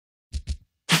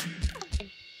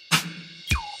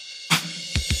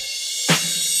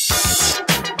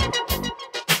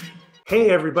Hey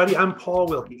everybody, I'm Paul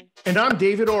Wilkie. And I'm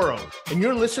David Oro, and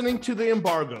you're listening to The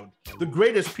Embargoed, the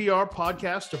greatest PR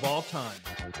podcast of all time.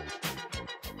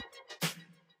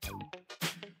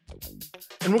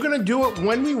 And we're going to do it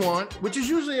when we want, which is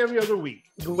usually every other week.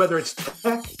 Whether it's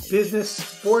tech, business,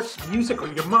 sports, music, or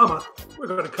your mama, we're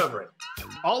going to cover it.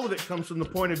 All of it comes from the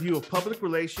point of view of public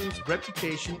relations,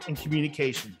 reputation, and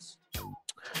communications.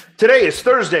 Today is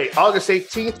Thursday, August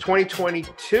 18th,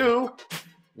 2022.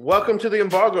 Welcome to The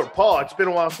Embargoed. Paul, it's been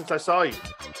a while since I saw you.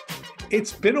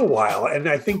 It's been a while, and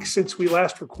I think since we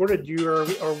last recorded, you are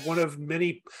one of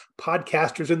many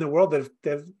podcasters in the world that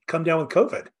have come down with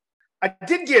COVID. I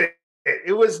did get it.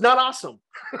 It was not awesome.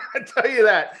 I tell you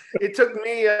that. It took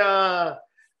me,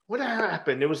 what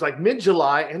happened? It was like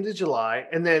mid-July, end of July,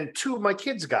 and then two of my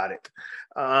kids got it.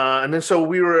 And then so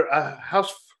we were a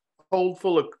household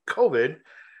full of COVID,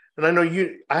 and I know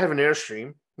I have an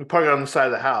Airstream. We park it on the side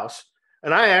of the house,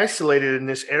 and I isolated in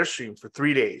this Airstream for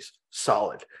 3 days,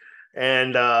 solid.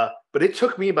 And but it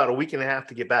took me about a week and a half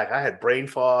to get back. I had brain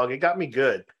fog. It got me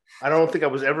good. I don't think I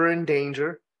was ever in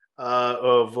danger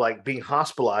of like being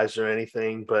hospitalized or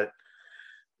anything, but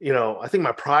you know, I think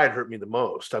my pride hurt me the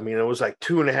most. I mean, it was like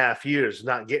 2.5 years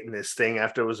not getting this thing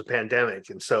after it was a pandemic.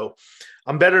 And so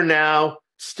I'm better now.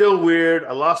 Still weird.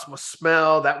 I lost my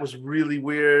smell. That was really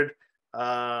weird.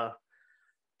 But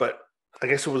I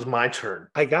guess it was my turn.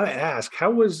 I got to ask, how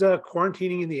was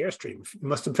quarantining in the Airstream? It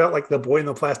must have felt like the boy in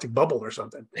the plastic bubble or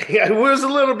something. Yeah, it was a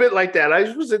little bit like that.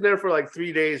 I was in there for like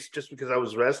 3 days just because I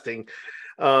was resting.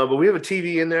 But we have a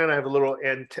TV in there, and I have a little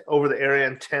over-the-air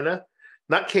antenna,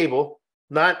 not cable,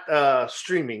 not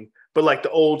streaming, but like the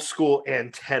old school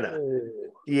antenna. Oh.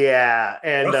 Yeah,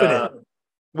 and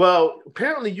well,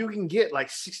 apparently you can get like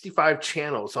 65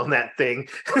 channels on that thing.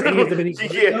 Any of them in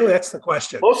English? Yeah. Oh, that's the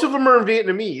question. Most of them are in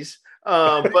Vietnamese,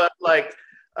 but like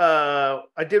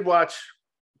I did watch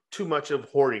too much of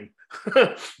Hoarding.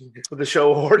 The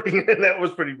show Hoarding, and that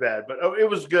was pretty bad, but it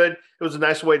was good. It was a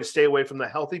nice way to stay away from the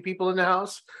healthy people in the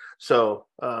house, so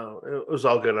it was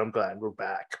all good. I'm glad we're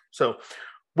back. So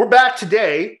we're back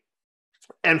today,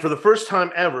 and for the first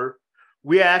time ever,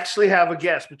 we actually have a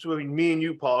guest between me and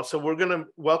you, Paul. So we're going to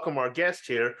welcome our guest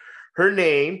here. Her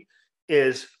name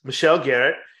is Michelle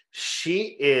Garrett.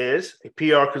 She is a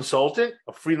PR consultant,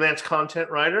 a freelance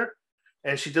content writer,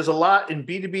 and she does a lot in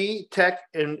B2B tech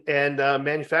and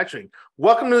manufacturing.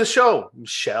 Welcome to the show,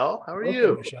 Michelle. How are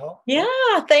you? Michelle? Yeah,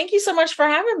 thank you so much for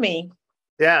having me.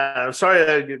 Yeah, I'm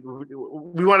sorry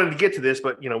we wanted to get to this,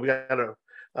 but you know, we got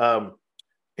to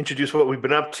introduce what we've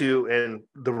been up to and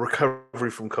the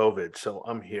recovery from COVID. So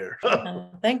I'm here.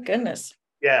 Thank goodness.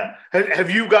 Yeah.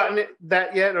 Have you gotten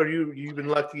that yet, or you've been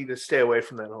lucky to stay away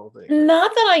from that whole thing?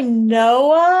 Not that I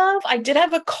know of. I did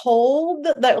have a cold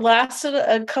that lasted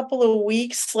a couple of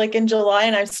weeks, like in July,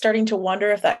 and I'm starting to wonder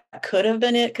if that could have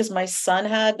been it because my son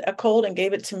had a cold and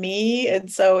gave it to me, and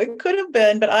so it could have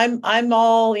been. But I'm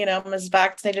all, you know, I'm as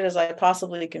vaccinated as I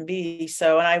possibly can be.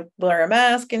 So, and I wear a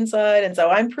mask inside, and so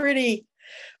I'm pretty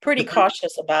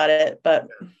cautious about it. But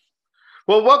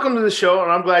well, welcome to the show,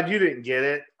 and I'm glad you didn't get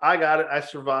it. I got it. I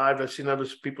survived. I've seen other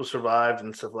people survive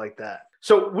and stuff like that.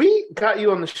 So we got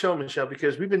you on the show, Michelle,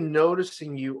 because we've been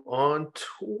noticing you on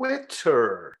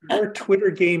Twitter. Your Twitter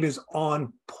game is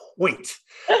on point.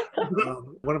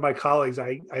 One of my colleagues,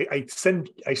 I send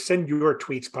your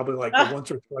tweets probably like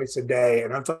once or twice a day,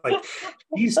 and I'm like,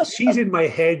 she's in my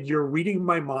head. You're reading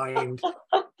my mind.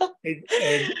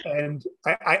 And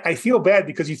I feel bad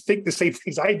because you think the same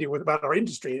things I do about our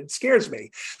industry. It scares me.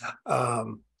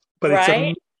 But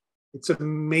right? It's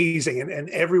amazing. And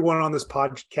everyone on this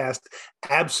podcast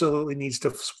absolutely needs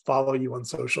to follow you on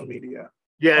social media.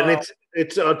 Yeah, and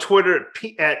it's on Twitter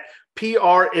at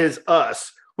PR is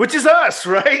us, which is us,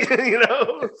 right? You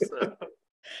know? So.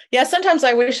 Yeah, sometimes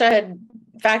I wish I had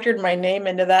factored my name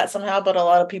into that somehow, but a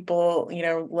lot of people, you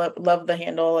know, love the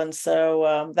handle. And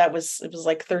so it was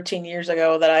like 13 years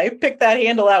ago that I picked that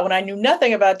handle out when I knew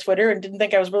nothing about Twitter and didn't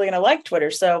think I was really going to like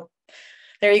Twitter. So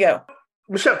there you go.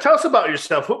 Michelle, tell us about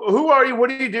yourself. Who are you? What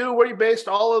do you do? Where are you based?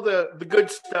 All of the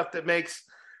good stuff that makes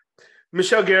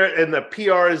Michelle Garrett and the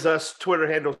PR is us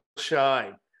Twitter handle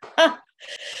shine.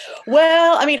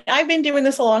 Well, I mean, I've been doing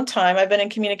this a long time. I've been in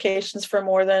communications for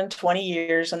more than 20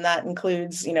 years, and that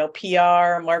includes, you know,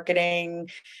 PR, marketing,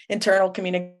 internal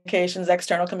communications,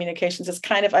 external communications.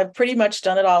 I've pretty much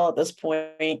done it all at this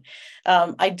point.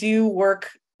 I do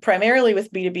work primarily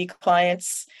with B2B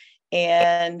clients,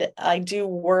 and I do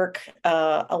work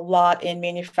a lot in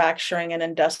manufacturing and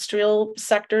industrial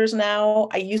sectors now.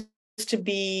 I used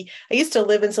to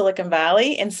live in Silicon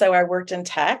Valley, and so I worked in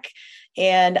tech.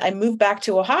 And I moved back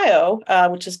to Ohio,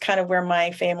 which is kind of where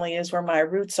my family is, where my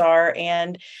roots are.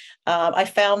 And I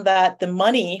found that the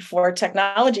money for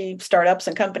technology startups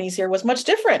and companies here was much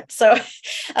different. So,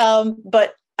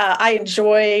 but I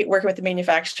enjoy working with the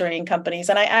manufacturing companies,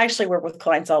 and I actually work with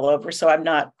clients all over. So I'm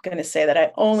not going to say that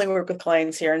I only work with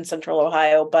clients here in Central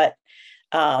Ohio, but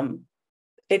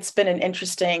it's been an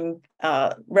interesting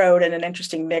road and an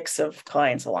interesting mix of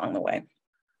clients along the way.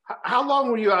 How long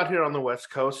were you out here on the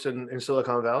West Coast in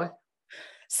Silicon Valley?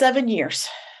 7 years.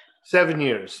 7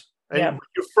 years. And Yep.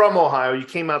 You're from Ohio. You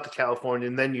came out to California,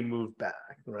 and then you moved back,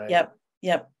 right? Yep.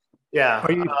 Yeah.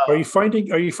 Are you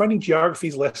finding geography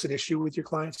is less an issue with your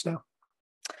clients now?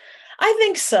 I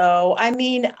think so. I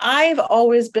mean, I've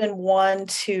always been one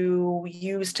to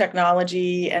use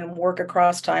technology and work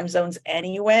across time zones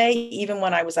anyway. Even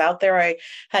when I was out there, I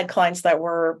had clients that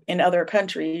were in other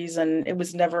countries and it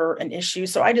was never an issue.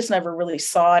 So I just never really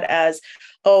saw it as,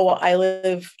 oh, I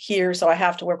live here, so I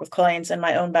have to work with clients in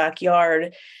my own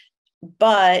backyard.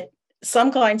 But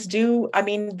some clients do. I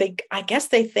mean, I guess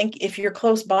they think if you're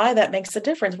close by, that makes a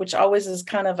difference, which always is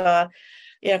kind of a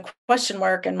question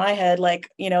mark in my head. Like,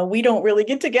 we don't really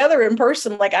get together in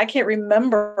person. Like, I can't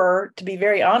remember, to be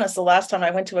very honest, the last time I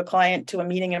went to a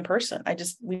meeting in person.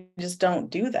 We just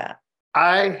don't do that.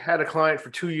 I had a client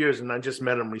for 2 years and I just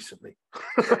met him recently.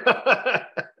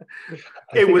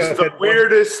 It was the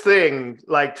weirdest thing,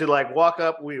 to walk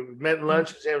up. We met in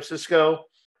lunch in San Francisco.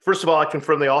 First of all, I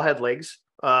confirmed they all had legs.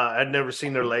 I'd never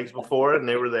seen their legs before, and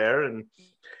they were there. And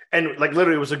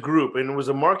literally it was a group, and it was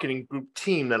a marketing group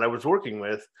team that I was working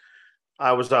with.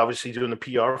 I was obviously doing the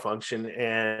PR function,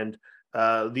 and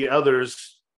the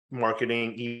others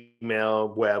marketing,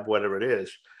 email, web, whatever it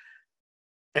is.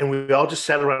 And we all just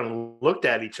sat around and looked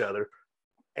at each other.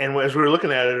 And as we were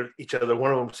looking at each other,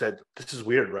 one of them said, "This is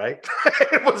weird, right?"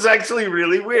 It was actually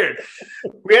really weird.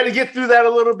 We had to get through that a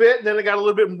little bit, and then it got a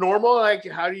little bit normal. Like,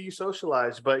 how do you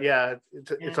socialize? But yeah,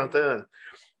 it's something.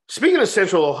 Speaking of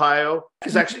Central Ohio,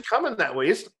 it's actually coming that way.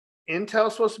 Is Intel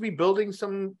supposed to be building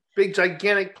some big,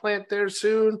 gigantic plant there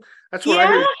soon? That's what I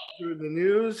heard through the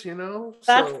news,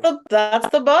 That's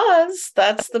the buzz.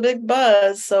 That's the big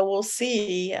buzz. So we'll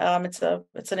see. It's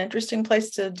an interesting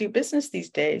place to do business these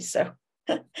days. So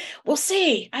we'll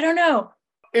see. I don't know.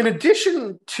 In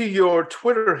addition to your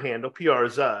Twitter handle, PR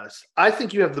is Us, I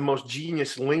think you have the most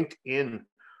genius LinkedIn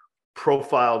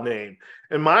profile name.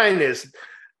 And mine is,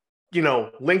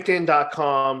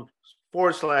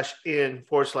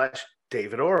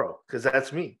 LinkedIn.com/in/David Oro, because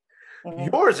that's me.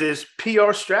 Mm-hmm. Yours is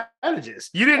PR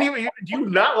strategist. You didn't even, do you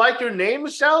not like your name,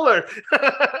 Michelle? Or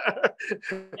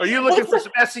are you looking for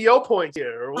some SEO points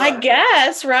here? Or what? I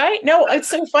guess, right? No, it's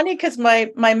so funny because my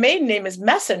maiden name is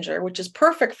Messenger, which is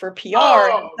perfect for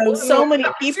PR. So many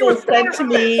people said to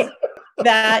me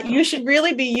that you should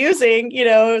really be using,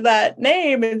 that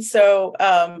name. And so,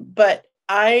 but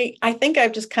I think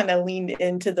I've just kind of leaned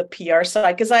into the PR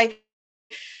side because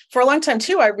for a long time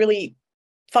too, I really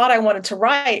thought I wanted to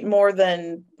write more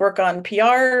than work on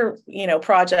PR,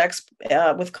 projects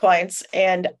with clients.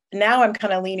 And now I'm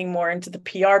kind of leaning more into the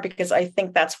PR because I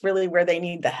think that's really where they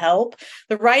need the help.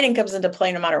 The writing comes into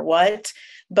play no matter what.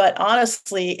 But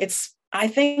honestly, I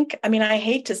don't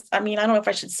know if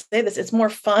I should say this. It's more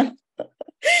fun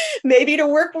maybe to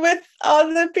work with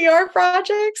on the PR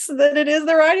projects than it is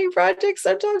the writing projects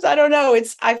sometimes. I don't know.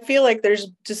 I feel like there's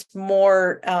just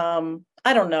more,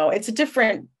 I don't know. It's a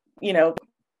different,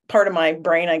 part of my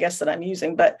brain, I guess, that I'm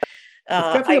using, but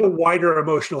it's definitely a wider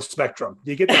emotional spectrum.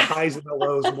 You get the highs and the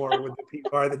lows more with the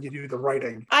PR than you do the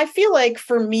writing. I feel like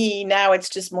for me now, it's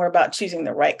just more about choosing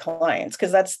the right clients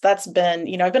because that's been,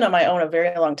 I've been on my own a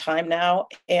very long time now,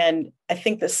 and I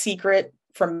think the secret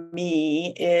for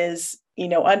me is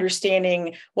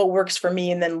understanding what works for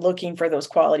me and then looking for those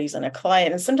qualities in a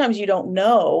client. And sometimes you don't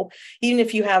know, even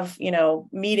if you have,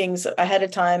 meetings ahead of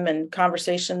time and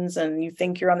conversations and you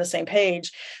think you're on the same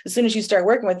page, as soon as you start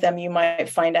working with them, you might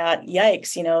find out,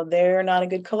 yikes, they're not a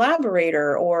good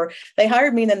collaborator, or they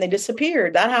hired me and then they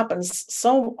disappeared. That happens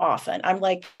so often. I'm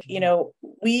like,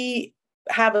 we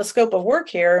have a scope of work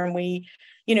here and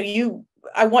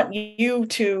I want you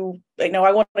to,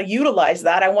 I want to utilize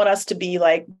that. I want us to be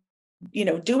like,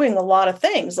 doing a lot of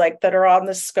things like that are on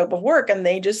this scope of work. And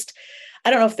I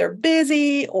don't know if they're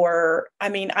busy or,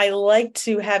 I like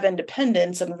to have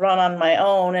independence and run on my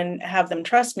own and have them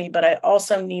trust me, but I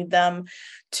also need them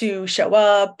to show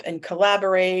up and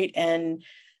collaborate. And,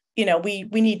 we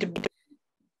need to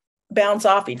bounce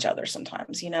off each other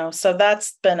sometimes, so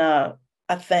that's been a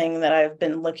thing that I've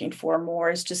been looking for more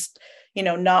is just,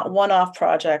 not one-off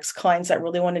projects, clients that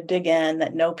really want to dig in,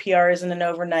 that no PR isn't an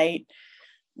overnight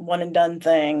one and done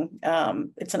thing.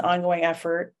 It's an ongoing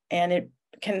effort, and it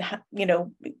can,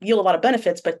 yield a lot of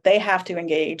benefits, but they have to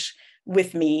engage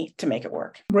with me to make it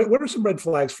work. Right. What are some red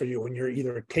flags for you when you're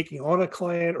either taking on a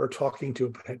client or talking to a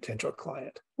potential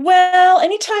client? Well,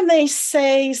 anytime they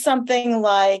say something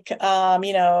like, can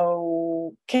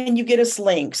you get us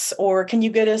links, or can you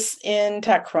get us in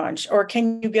TechCrunch, or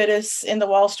can you get us in the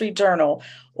Wall Street Journal,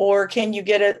 or can you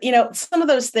get it? Some of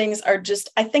those things are just,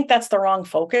 I think that's the wrong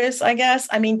focus, I guess.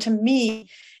 I mean, to me,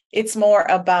 it's more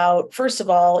about, first of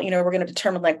all, we're going to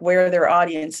determine like where their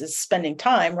audience is spending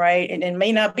time, right? And it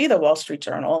may not be the Wall Street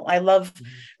Journal. I love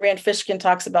Rand Fishkin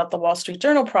talks about the Wall Street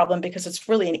Journal problem because it's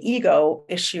really an ego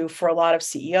issue for a lot of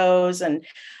CEOs. And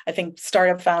I think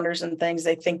startup founders and things,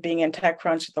 they think being in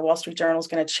TechCrunch, the Wall Street Journal is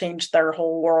going to change their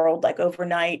whole world like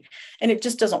overnight. And it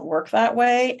just doesn't work that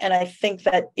way. And I think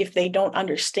that if they don't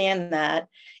understand that,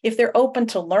 if they're open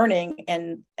to learning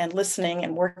and listening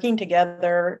and working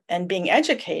together and being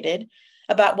educated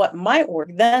about what might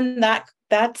work, then that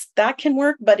can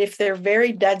work. But if they're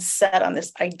very dead set on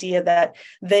this idea that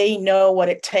they know what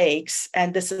it takes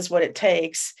and this is what it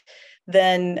takes,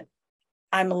 then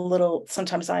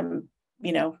sometimes I'm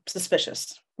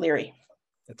suspicious, leery.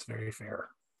 That's very fair.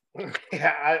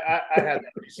 Yeah, I had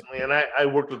that recently, and I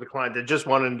worked with a client that just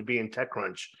wanted to be in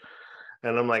TechCrunch.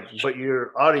 And I'm like, but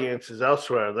your audience is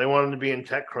elsewhere. They wanted to be in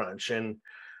TechCrunch. And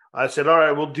I said, all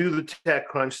right, we'll do the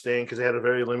TechCrunch thing because they had a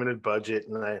very limited budget.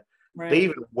 And they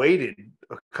even waited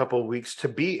a couple of weeks to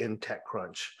be in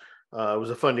TechCrunch. It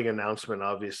was a funding announcement,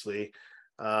 obviously.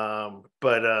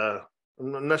 But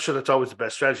I'm not sure that's always the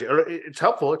best strategy. It's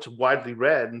helpful. It's widely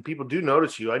read, and people do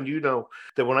notice you. I do know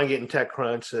that when I get in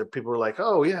TechCrunch, people are like,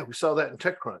 oh, yeah, we saw that in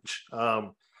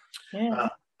TechCrunch.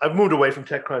 I've moved away from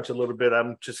TechCrunch a little bit.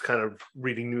 I'm just kind of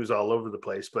reading news all over the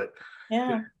place. But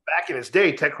back in its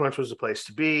day, TechCrunch was the place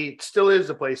to be. It still is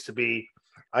the place to be.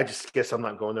 I just guess I'm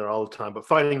not going there all the time. But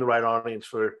finding the right audience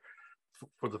for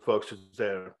the folks who's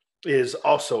there is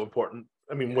also important.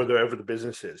 I mean, wherever the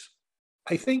business is.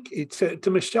 I think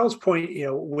to Michelle's point,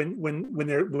 when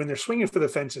they're swinging for the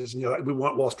fences, we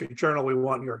want Wall Street Journal, we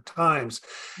want New York Times,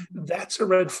 that's a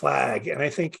red flag. And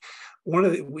I think one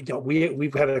of the,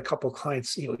 we've had a couple of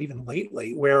clients, even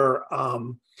lately, where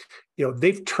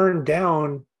they've turned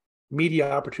down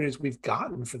media opportunities we've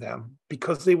gotten for them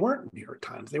because they weren't New York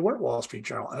Times, they weren't Wall Street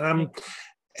Journal,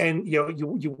 and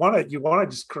you want to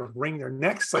just kind of wring their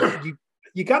necks, like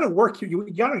you got to work. You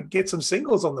got to get some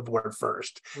singles on the board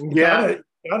first. You've got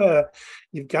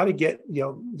to get,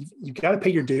 you've got to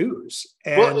pay your dues.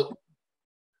 And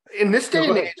in this day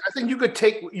and age, I think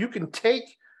you can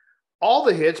take all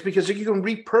the hits because you can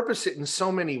repurpose it in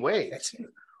so many ways,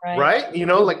 right?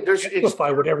 Like there's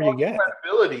whatever you get,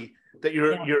 credibility that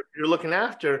you're looking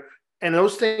after, and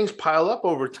those things pile up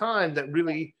over time that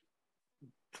really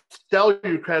sell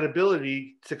your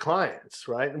credibility to clients,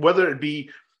 right? Whether it be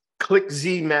Click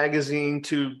Z magazine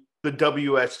to the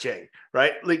WSJ,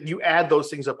 right? Like you add those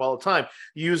things up all the time.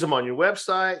 You use them on your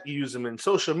website, you use them in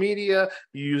social media,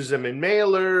 you use them in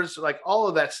mailers, like all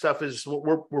of that stuff is what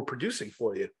we're producing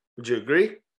for you. Would you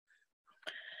agree?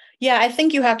 Yeah, I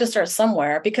think you have to start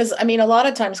somewhere because, I mean, a lot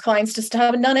of times clients just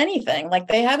haven't done anything. Like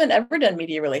they haven't ever done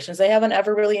media relations. They haven't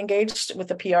ever really engaged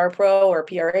with a PR pro or a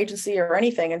PR agency or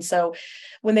anything. And so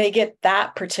when they get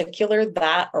that particular,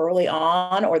 that early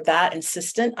on or that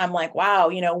insistent, I'm like,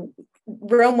 wow,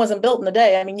 Rome wasn't built in a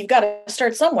day. I mean, you've got to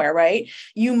start somewhere, right?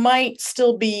 You might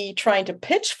still be trying to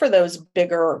pitch for those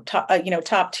bigger,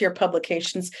 top tier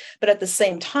publications, but at the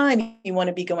same time, you want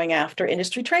to be going after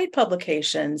industry trade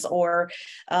publications or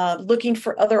looking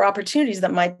for other opportunities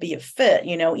that might be a fit.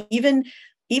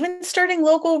 Even starting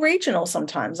local, regional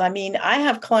sometimes. I mean, I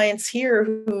have clients here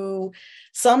who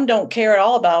some don't care at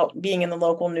all about being in the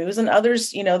local news, and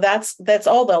others, that's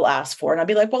all they'll ask for. And I'd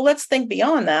be like, well, let's think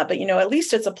beyond that. But, at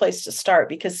least it's a place to start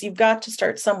because you've got to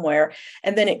start somewhere,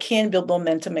 and then it can build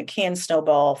momentum. It can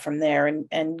snowball from there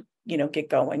and get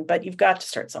going, but you've got to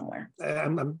start somewhere.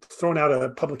 I'm throwing out a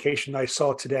publication I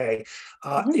saw today.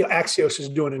 Axios is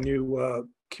doing a new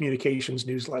communications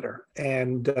newsletter,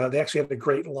 and they actually had a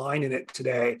great line in it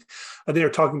today. They were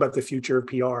talking about the future of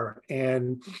PR,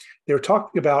 and they were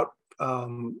talking about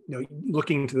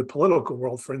looking to the political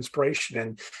world for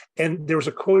inspiration, and there was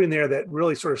a quote in there that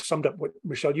really sort of summed up what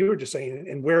Michelle you were just saying,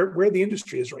 and where the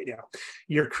industry is right now.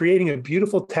 You're creating a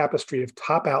beautiful tapestry of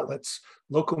top outlets,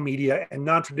 local media, and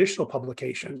non-traditional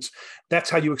publications. That's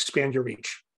how you expand your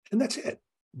reach, and that's it.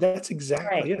 That's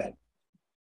exactly it.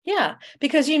 Yeah,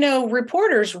 because,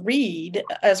 reporters read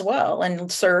as well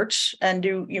and search and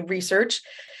do research.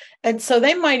 And so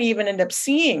they might even end up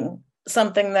seeing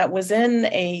something that was in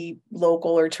a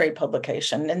local or trade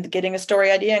publication and getting a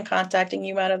story idea and contacting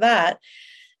you out of that.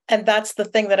 And that's the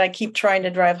thing that I keep trying to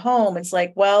drive home. It's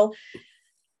like, well,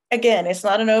 again, it's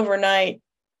not an overnight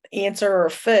answer or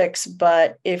fix,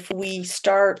 but if we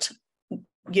start,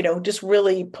 just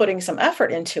really putting some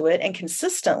effort into it and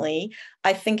consistently,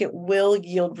 I think it will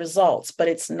yield results, but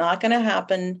it's not going to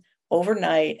happen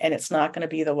overnight, and it's not going to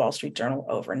be the Wall Street Journal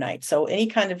overnight. So any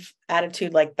kind of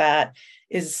attitude like that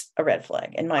is a red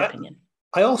flag, in my opinion.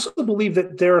 I also believe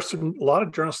that there are a lot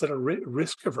of journalists that are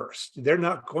risk averse. They're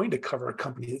not going to cover a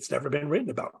company that's never been written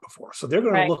about before. So they're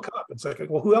going to look up and say,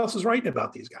 well, who else is writing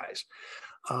about these guys?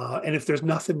 And if there's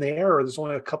nothing there, or there's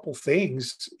only a couple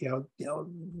things,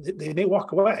 they may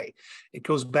walk away. It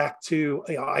goes back to,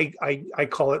 I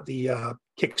call it the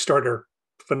Kickstarter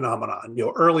phenomenon.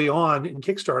 Early on in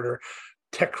Kickstarter,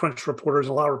 TechCrunch reporters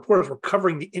and a lot of reporters were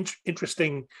covering the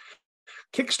interesting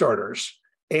Kickstarters.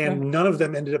 And none of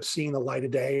them ended up seeing the light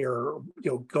of day or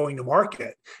going to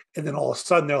market. And then all of a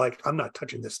sudden they're like, I'm not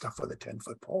touching this stuff with a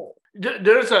 10-foot pole.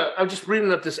 I'm just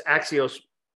reading up this Axios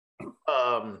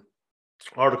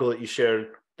article that you shared.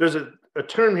 There's a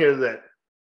term here that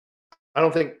I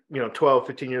don't think 12,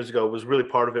 15 years ago was really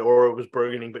part of it, or it was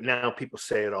burgeoning, but now people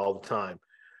say it all the time.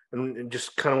 And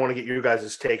just kind of want to get your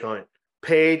guys' take on it.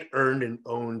 Paid, earned, and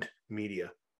owned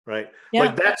media, right? Yeah.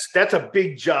 Like that's a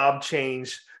big job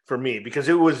change for me, because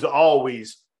it was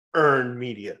always earned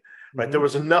media, right? Mm-hmm. There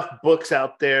was enough books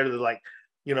out there that, like,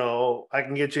 I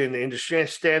can get you in the Industry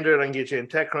Standard, I can get you in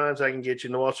TechCrunch, I can get you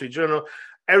in the Wall Street Journal.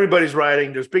 Everybody's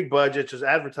writing. There's big budgets. There's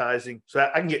advertising. So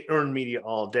I can get earned media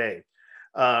all day.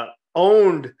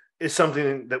 Owned is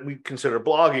something that we consider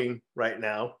blogging right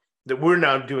now, that we're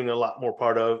now doing a lot more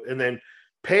part of. And then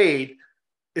paid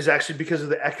is actually because of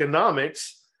the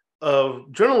economics of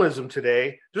journalism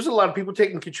today. There's a lot of people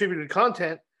taking contributed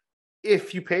content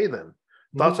if you pay them.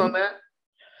 Thoughts on that?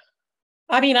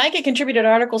 I mean, I get contributed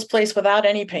articles placed without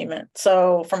any payment.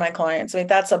 So for my clients, I mean,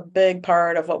 that's a big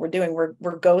part of what we're doing. We're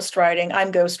ghostwriting.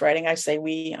 I'm ghostwriting. I say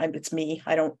it's me.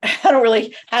 I don't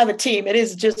really have a team. It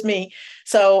is just me.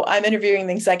 So I'm interviewing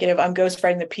the executive. I'm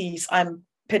ghostwriting the piece. I'm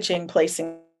pitching,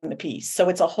 placing the piece. So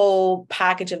it's a whole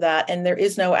package of that. And there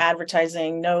is no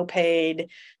advertising, no paid.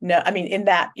 No, I mean, in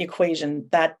that equation,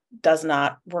 that does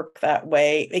not work that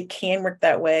way. It can work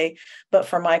that way. But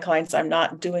for my clients, I'm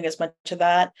not doing as much of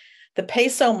that. The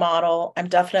peso model, I'm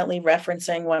definitely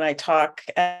referencing when I talk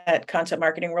at Content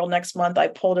Marketing World next month. I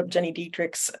pulled up Jenny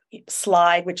Dietrich's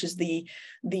slide, which is the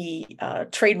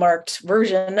trademarked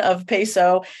version of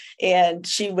peso, and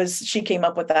she came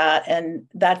up with that, and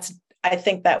I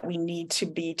think that we need to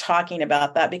be talking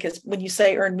about that, because when you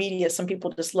say earned media, some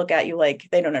people just look at you like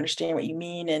they don't understand what you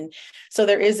mean, and so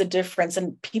there is a difference,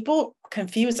 and people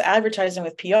confuse advertising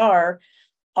with PR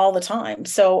all the time.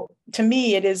 So to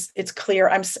me, it's clear.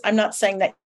 I'm not saying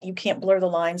that you can't blur the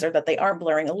lines, or that they aren't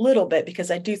blurring a little bit,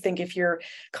 because I do think if your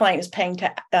client is paying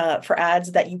for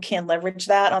ads, that you can leverage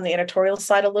that on the editorial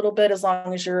side a little bit, as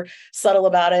long as you're subtle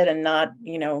about it and not,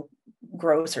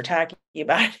 gross or tacky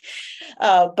about it.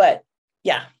 But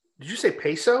yeah. Did you say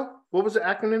peso? What was the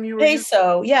acronym you were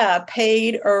Peso, using? Yeah.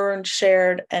 Paid, earned,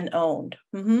 shared, and owned.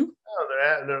 Mm-hmm.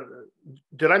 Oh,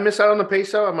 did I miss out on the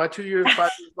peso? Am I 2 years, 5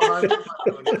 years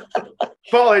behind?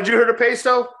 Paul, had you heard of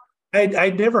peso?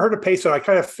 I'd never heard of peso. I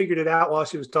kind of figured it out while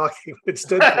she was talking what it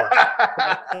stood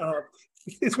for.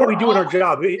 It's what we do in our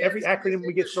job. Every acronym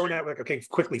we get thrown at, we're like, okay,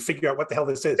 quickly figure out what the hell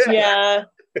this is. Yeah.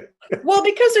 Well,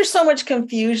 because there's so much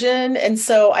confusion. And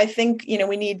so I think,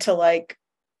 we need to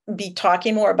be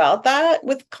talking more about that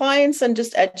with clients and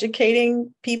just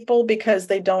educating people, because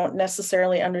they don't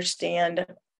necessarily understand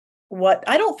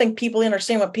I don't think people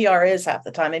understand what PR is half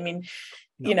the time. I mean,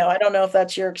 no. I don't know if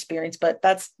that's your experience, but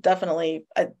that's definitely,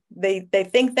 they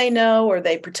think they know, or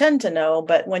they pretend to know,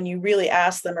 but when you really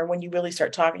ask them, or when you really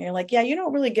start talking, you're like, yeah, you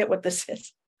don't really get what this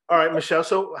is. All right, Michelle.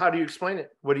 So how do you explain it?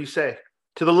 What do you say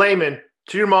to the layman,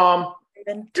 to your mom,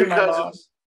 to your cousins?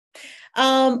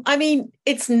 I mean,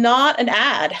 it's not an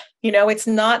ad, it's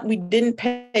not, we didn't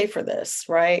pay for this.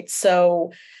 Right.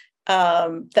 So,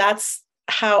 that's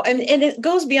how, and it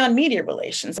goes beyond media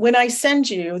relations. When I send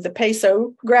you the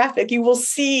peso graphic, you will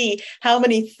see how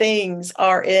many things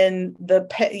are in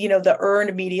the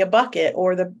earned media bucket,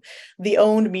 or the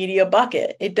owned media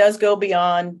bucket. It does go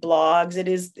beyond blogs. It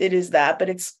is that, but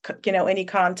it's, any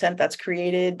content that's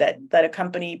created that a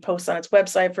company posts on its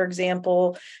website, for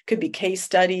example, could be case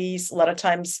studies. A lot of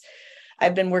times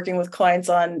I've been working with clients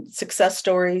on success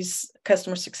stories,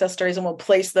 customer success stories, and we'll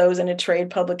place those in a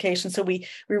trade publication. So we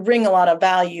wring a lot of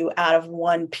value out of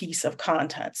one piece of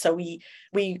content. So we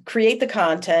create the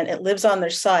content, it lives on their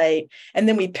site, and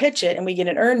then we pitch it and we get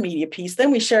an earned media piece.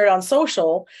 Then we share it on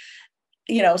social,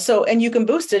 so, and you can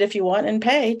boost it if you want and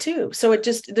pay too. So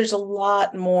there's a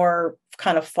lot more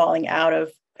kind of falling out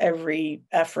of every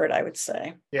effort, I would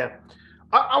say. Yeah.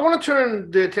 I want to turn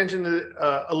the attention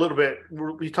to a little bit.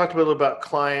 We talked a little about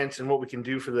clients and what we can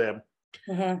do for them.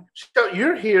 Mm-hmm. So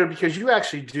you're here because you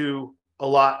actually do a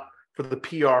lot for the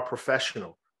PR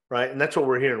professional, right? And that's what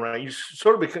we're hearing, right? You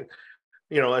sort of become,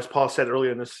 as Paul said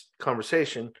earlier in this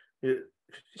conversation,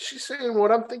 she's saying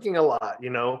what I'm thinking a lot,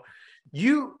 You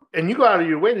go out of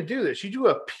your way to do this. You do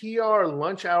a PR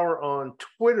lunch hour on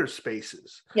Twitter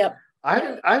Spaces. Yep.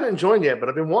 I haven't joined yet, but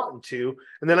I've been wanting to.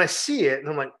 And then I see it and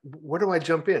I'm like, where do I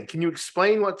jump in? Can you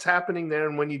explain what's happening there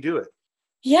and when you do it?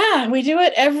 Yeah, we do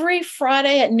it every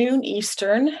Friday at noon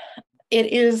Eastern. It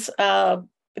is a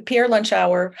PR lunch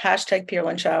hour, #PR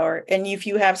lunch hour. And if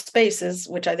you have Spaces,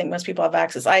 which I think most people have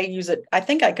access, I use it. I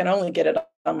think I can only get it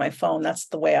on my phone. That's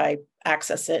the way I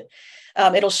access it.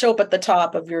 It'll show up at the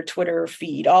top of your Twitter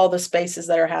feed, all the spaces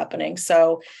that are happening.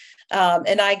 So,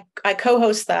 and I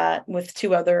co-host that with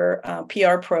two other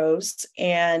PR pros,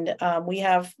 and we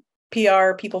have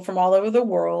PR people from all over the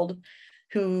world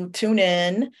who tune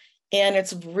in, and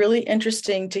it's really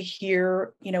interesting to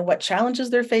hear, what challenges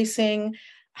they're facing,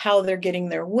 how they're getting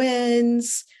their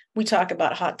wins. We talk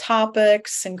about hot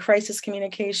topics and crisis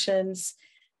communications.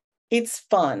 It's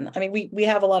fun. I mean, we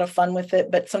have a lot of fun with it,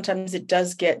 but sometimes it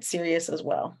does get serious as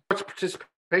well. What's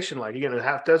participation like? You get a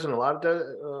half dozen, a lot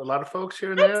of folks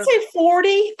here and there? I'd say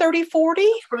 40.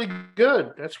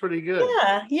 That's pretty good.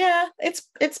 Yeah.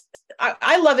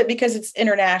 I love it because it's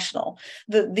international.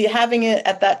 The having it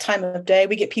at that time of day,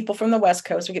 we get people from the West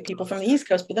Coast, we get people from the East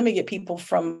Coast, but then we get people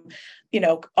from,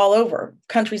 all over,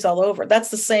 countries all over. That's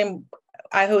the same.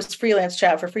 I host freelance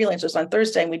chat for freelancers on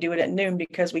Thursday, and we do it at noon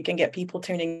because we can get people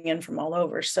tuning in from all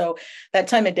over. So that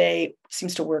time of day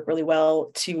seems to work really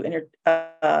well to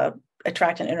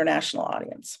attract an international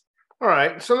audience. All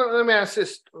right. So let me ask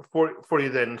this for you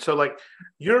then. So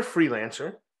you're a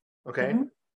freelancer. Okay.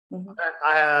 Mm-hmm. Mm-hmm.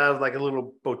 I have a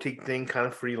little boutique thing, kind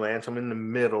of freelance. I'm in the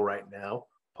middle right now.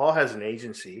 Paul has an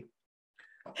agency.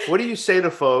 What do you say to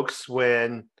folks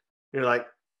when you're like,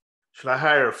 should I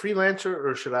hire a freelancer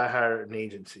or should I hire an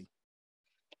agency?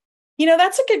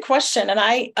 That's a good question. And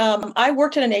I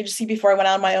worked at an agency before I went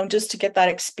out on my own just to get that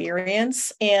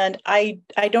experience. And I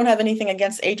don't have anything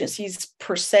against agencies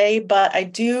per se, but I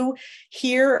do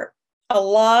hear a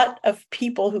lot of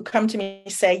people who come to me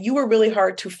say, you were really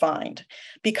hard to find,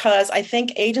 because I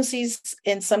think agencies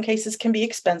in some cases can be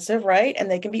expensive, right? And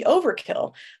they can be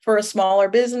overkill for a smaller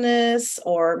business,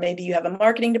 or maybe you have a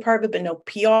marketing department, but no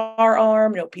PR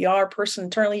arm, no PR person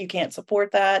internally. You can't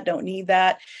support that, don't need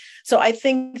that. So I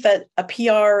think that a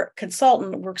PR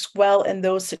consultant works well in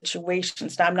those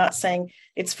situations. Now, I'm not saying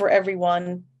it's for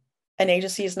everyone. An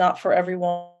agency is not for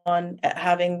everyone.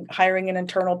 Hiring an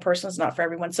internal person is not for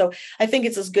everyone. So I think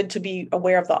it's as good to be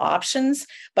aware of the options.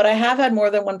 But I have had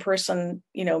more than one person,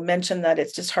 mention that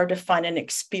it's just hard to find an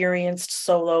experienced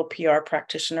solo PR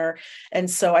practitioner. And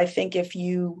so I think if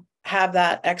you have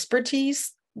that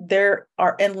expertise, there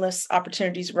are endless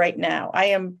opportunities right now. I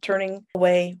am turning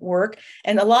away work,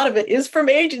 and a lot of it is from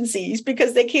agencies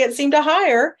because they can't seem to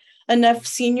hire enough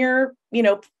senior,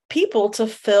 people to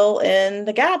fill in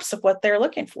the gaps of what they're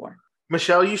looking for.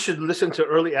 Michelle, you should listen to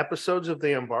early episodes of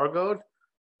the Embargoed.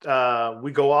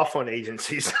 We go off on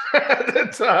agencies at the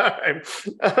time.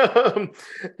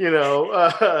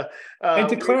 And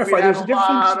to clarify, there's a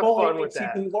difference between small agencies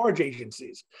and large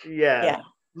agencies. Yeah.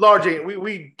 Large,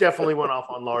 we definitely went off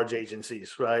on large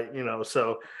agencies, right?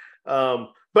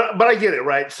 But I get it,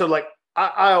 right? So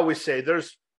I always say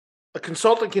there's a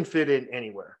consultant can fit in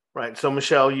anywhere, right? So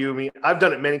Michelle, you, me, I've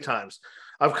done it many times.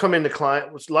 I've come into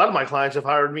clients, a lot of my clients have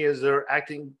hired me as their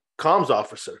acting comms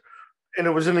officer. And it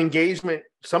was an engagement,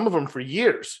 some of them for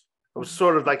years. It was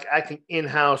sort of like acting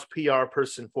in-house PR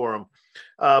person for them.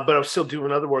 But I was still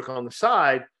doing other work on the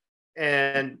side,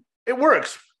 and it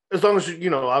works. As long as,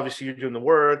 obviously you're doing the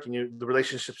work and the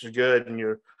relationships are good and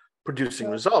you're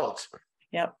producing results.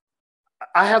 Yep.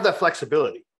 I have that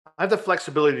flexibility. I have the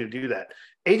flexibility to do that.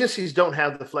 Agencies don't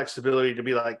have the flexibility to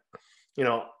be like,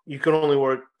 you can only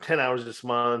work 10 hours this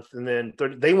month and then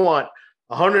 30. They want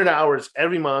 100 hours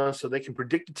every month so they can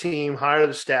predict the team, hire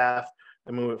the staff,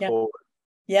 and move it forward.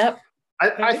 Yep.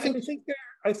 I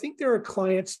think there are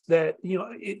clients that,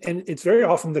 and it's very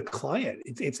often the client.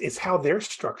 It's how they're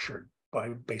structured.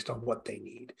 based on what they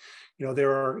need.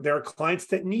 There are clients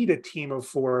that need a team of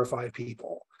 4 or 5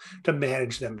 people to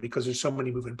manage them because there's so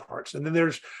many moving parts. And then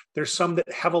there's some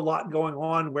that have a lot going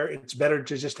on where it's better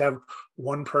to just have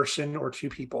one person or 2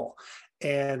 people.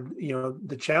 And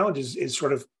the challenge is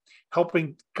sort of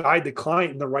helping guide the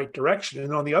client in the right direction.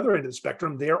 And on the other end of the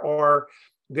spectrum, there are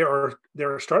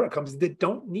startup companies that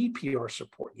don't need PR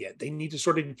support yet. They need to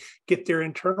sort of get their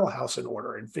internal house in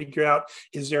order and figure out,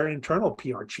 is there an internal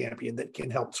PR champion that can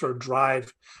help sort of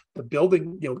drive the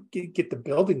building, get the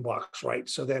building blocks right.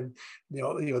 So then,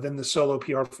 then the solo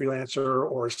PR freelancer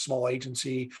or a small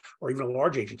agency or even a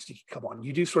large agency can come on.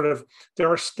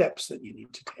 There are steps that you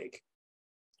need to take.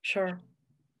 Sure.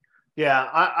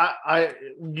 Yeah,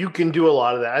 you can do a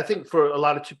lot of that. I think for a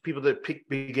lot of people that pick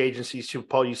big agencies too,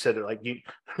 Paul, you said it, like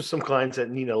some clients that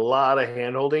need a lot of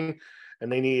handholding, and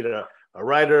they need a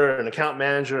writer, an account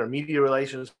manager, a media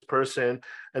relations person.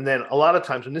 And then a lot of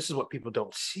times, and this is what people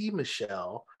don't see,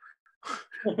 Michelle,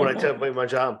 when I tell them my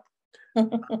job,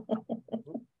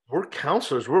 we're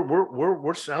counselors,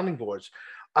 we're sounding boards.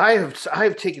 I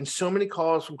have taken so many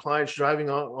calls from clients driving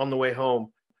on the way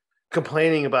home,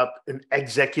 complaining about an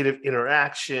executive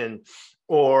interaction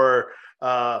or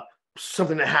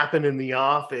something that happened in the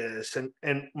office.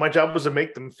 And my job was to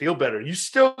make them feel better. You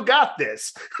still got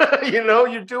this.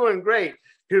 You're doing great.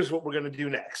 Here's what we're going to do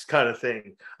next, kind of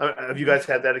thing. Have you guys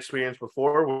had that experience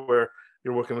before where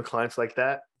you're working with clients like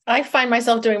that? I find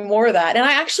myself doing more of that, and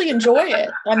I actually enjoy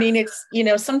it. I mean, it's,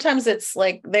 sometimes it's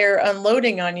like they're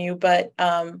unloading on you, but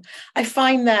I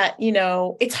find that,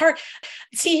 it's hard.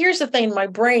 See, here's the thing, in my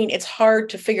brain, it's hard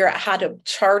to figure out how to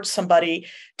charge somebody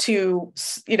to,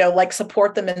 like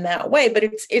support them in that way, but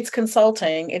it's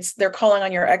consulting. They're calling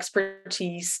on your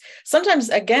expertise. Sometimes,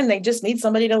 again, they just need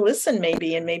somebody to listen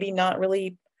and maybe not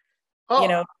really,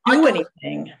 do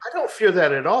anything. I don't fear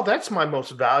that at all. That's my most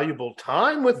valuable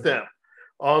time with them.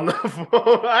 On the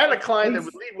phone. I had a client that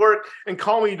would leave work and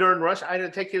call me during rush. I had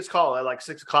to take his call at like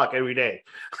 6:00 every day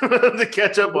to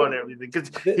catch up on everything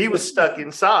because he was stuck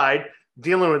inside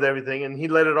dealing with everything, and he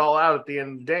let it all out at the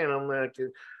end of the day. And I'm like,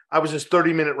 I was just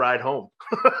 30-minute ride home.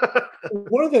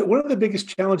 One of the biggest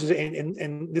challenges,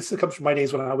 and this comes from my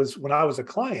days when I was a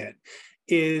client,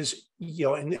 is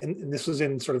and this was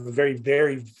in sort of a very,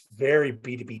 very, very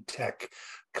B2B tech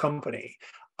company.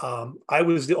 I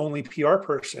was the only PR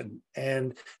person,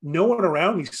 and no one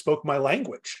around me spoke my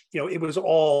language. It was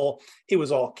all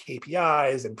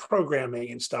KPIs and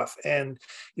programming and stuff. And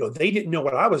they didn't know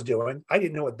what I was doing. I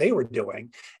didn't know what they were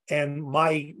doing. And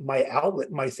my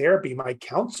outlet, my therapy, my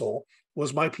counsel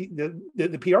was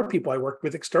the PR people I worked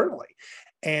with externally.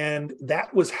 And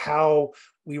that was how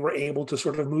we were able to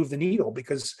sort of move the needle,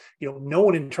 because no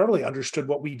one internally understood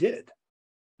what we did.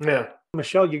 Yeah.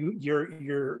 Michelle,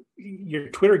 your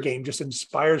Twitter game just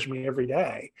inspires me every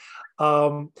day.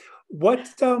 What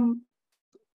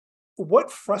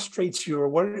frustrates you, or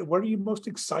what are you most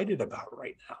excited about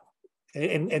right now?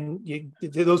 And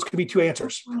those could be 2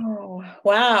 answers. Oh,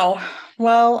 wow.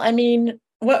 Well, I mean,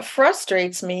 what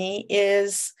frustrates me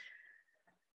is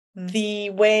the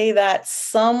way that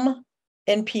some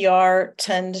NPR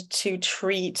tend to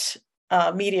treat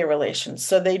media relations.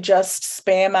 So they just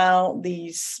spam out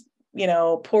these,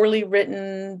 poorly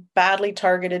written, badly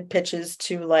targeted pitches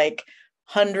to like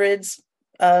hundreds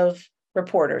of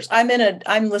reporters.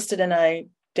 I'm listed in a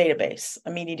database,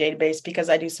 a media database, because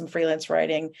I do some freelance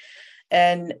writing,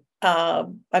 and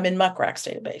I'm in Muckrak's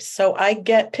database. So I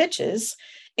get pitches.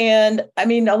 And I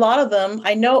mean, a lot of them,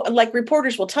 I know, like,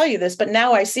 reporters will tell you this, but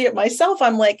now I see it myself.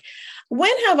 I'm like,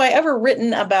 when have I ever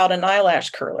written about an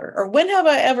eyelash curler? Or when have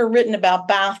I ever written about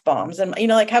bath bombs? And,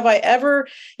 have I ever,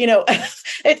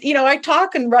 I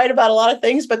talk and write about a lot of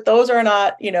things, but those are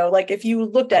not, like, if you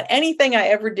looked at anything I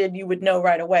ever did, you would know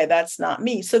right away, that's not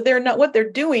me. So what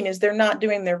they're doing is they're not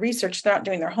doing their research, they're not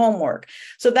doing their homework.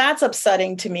 So that's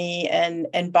upsetting to me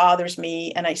and bothers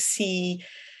me. And I see,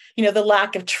 the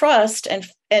lack of trust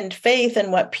and faith in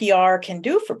what PR can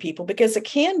do for people, because it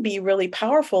can be really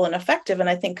powerful and effective. And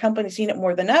I think companies need it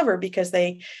more than ever, because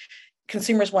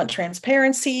consumers want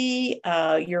transparency.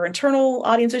 Your internal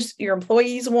audiences, your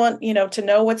employees want, to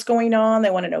know what's going on.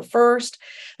 They want to know first.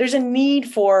 There's a need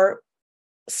for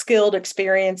skilled,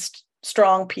 experienced,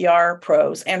 strong PR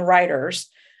pros and writers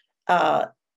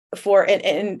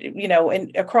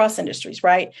across industries,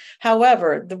 right?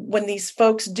 However, when these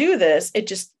folks do this, it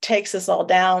just takes us all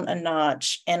down a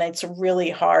notch, and it's really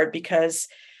hard, because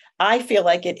I feel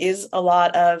like it is a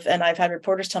lot of, and I've had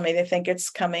reporters tell me they think it's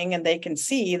coming, and they can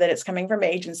see that it's coming from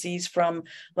agencies, from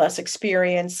less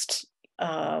experienced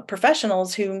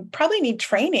professionals who probably need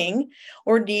training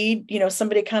or need,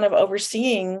 somebody kind of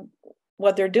overseeing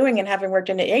what they're doing, and having worked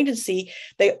in an agency,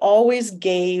 they always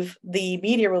gave the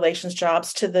media relations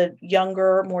jobs to the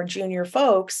younger, more junior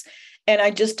folks. And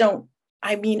I just don't,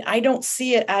 I mean, I don't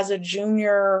see it as a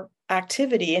junior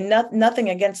activity, and nothing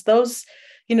against those,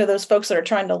 those folks that are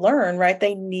trying to learn, right?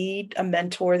 They need a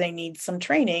mentor, they need some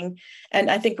training.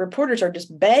 And I think reporters are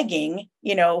just begging,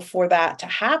 for that to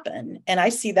happen. And I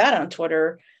see that on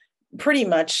Twitter pretty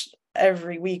much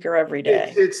every week or every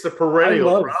day. It's the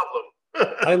perennial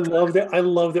problem. I love that. I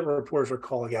love that reporters are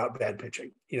calling out bad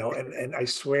pitching, and I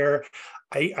swear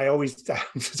I always,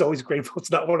 it's always grateful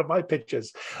it's not one of my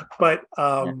pitches, but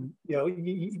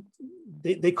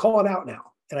they call it out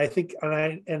now. And I think,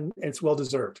 and it's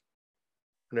well-deserved.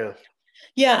 Yeah.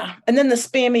 Yeah. And then the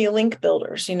spammy link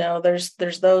builders,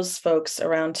 there's those folks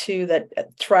around too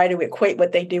that try to equate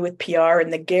what they do with PR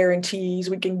and the guarantees.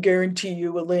 We can guarantee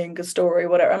you a link, a story,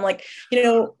 whatever. I'm like,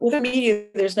 with media,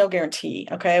 there's no guarantee.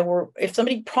 Okay. If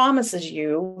somebody promises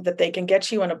you that they can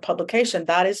get you on a publication,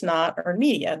 that is not earned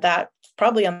media. That's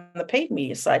probably on the paid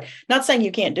media side. Not saying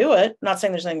you can't do it. Not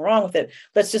saying there's anything wrong with it.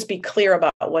 Let's just be clear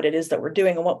about what it is that we're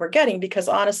doing and what we're getting, because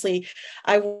honestly,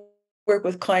 I work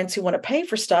with clients who want to pay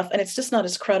for stuff and it's just not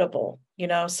as credible,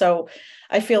 so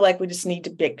I feel like we just need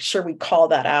to make sure we call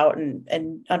that out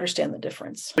and understand the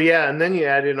difference. Yeah, and then you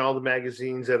add in all the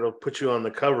magazines that'll put you on the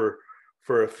cover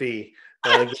for a fee.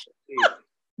 You might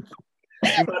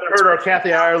have heard our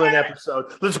Kathy Ireland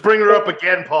episode. Let's bring her up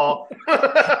again, Paul.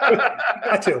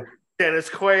 Got to. Dennis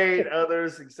Quaid,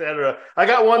 others, etc. I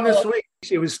got one this week.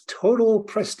 It was Total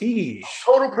Prestige.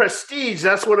 Total Prestige,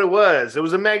 that's what it was. It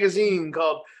was a magazine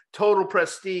called Total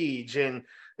Prestige, and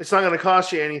it's not going to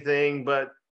cost you anything,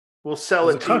 but we'll sell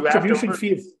it to you after. Contribution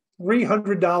fee of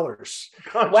 $300.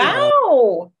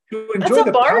 Wow! To enjoy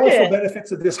the powerful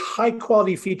benefits of this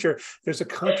high-quality feature, there's a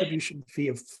contribution fee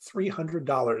of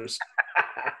 $300.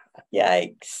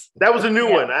 Yikes! That was a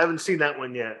new one. I haven't seen that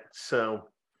one yet. So,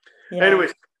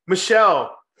 anyways,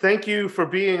 Michelle, thank you for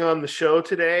being on the show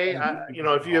today.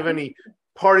 If you have any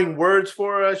parting words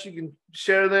for us, you can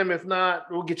share them. If not,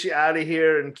 we'll get you out of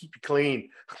here and keep you clean.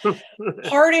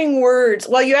 Parting words.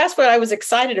 Well, you asked what I was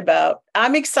excited about.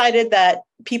 I'm excited that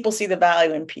people see the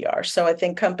value in PR. So I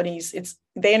think companies,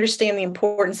 they understand the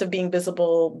importance of being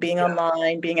visible, being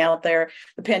online, being out there.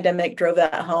 The pandemic drove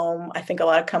that home. I think a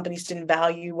lot of companies didn't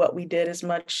value what we did as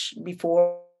much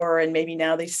before. And maybe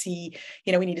now they see,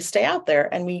 we need to stay out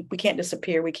there, and we can't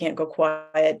disappear. We can't go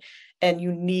quiet. And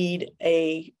you need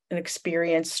an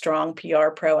experienced, strong PR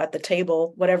pro at the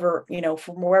table, whatever,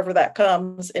 from wherever that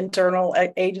comes, internal,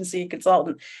 agency,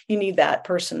 consultant, you need that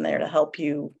person there to help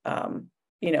you,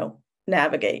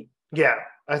 navigate. Yeah.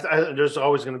 There's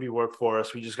always going to be work for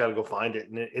us. We just got to go find it,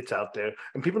 and it's out there.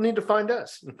 And people need to find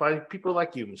us and find people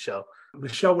like you, Michelle.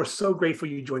 Michelle, we're so grateful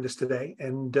you joined us today.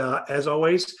 And as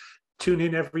always, tune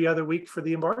in every other week for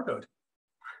the Embargoed.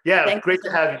 Yeah, great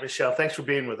to have you, Michelle. Thanks for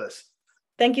being with us.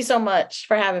 Thank you so much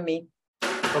for having me.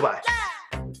 Bye-bye.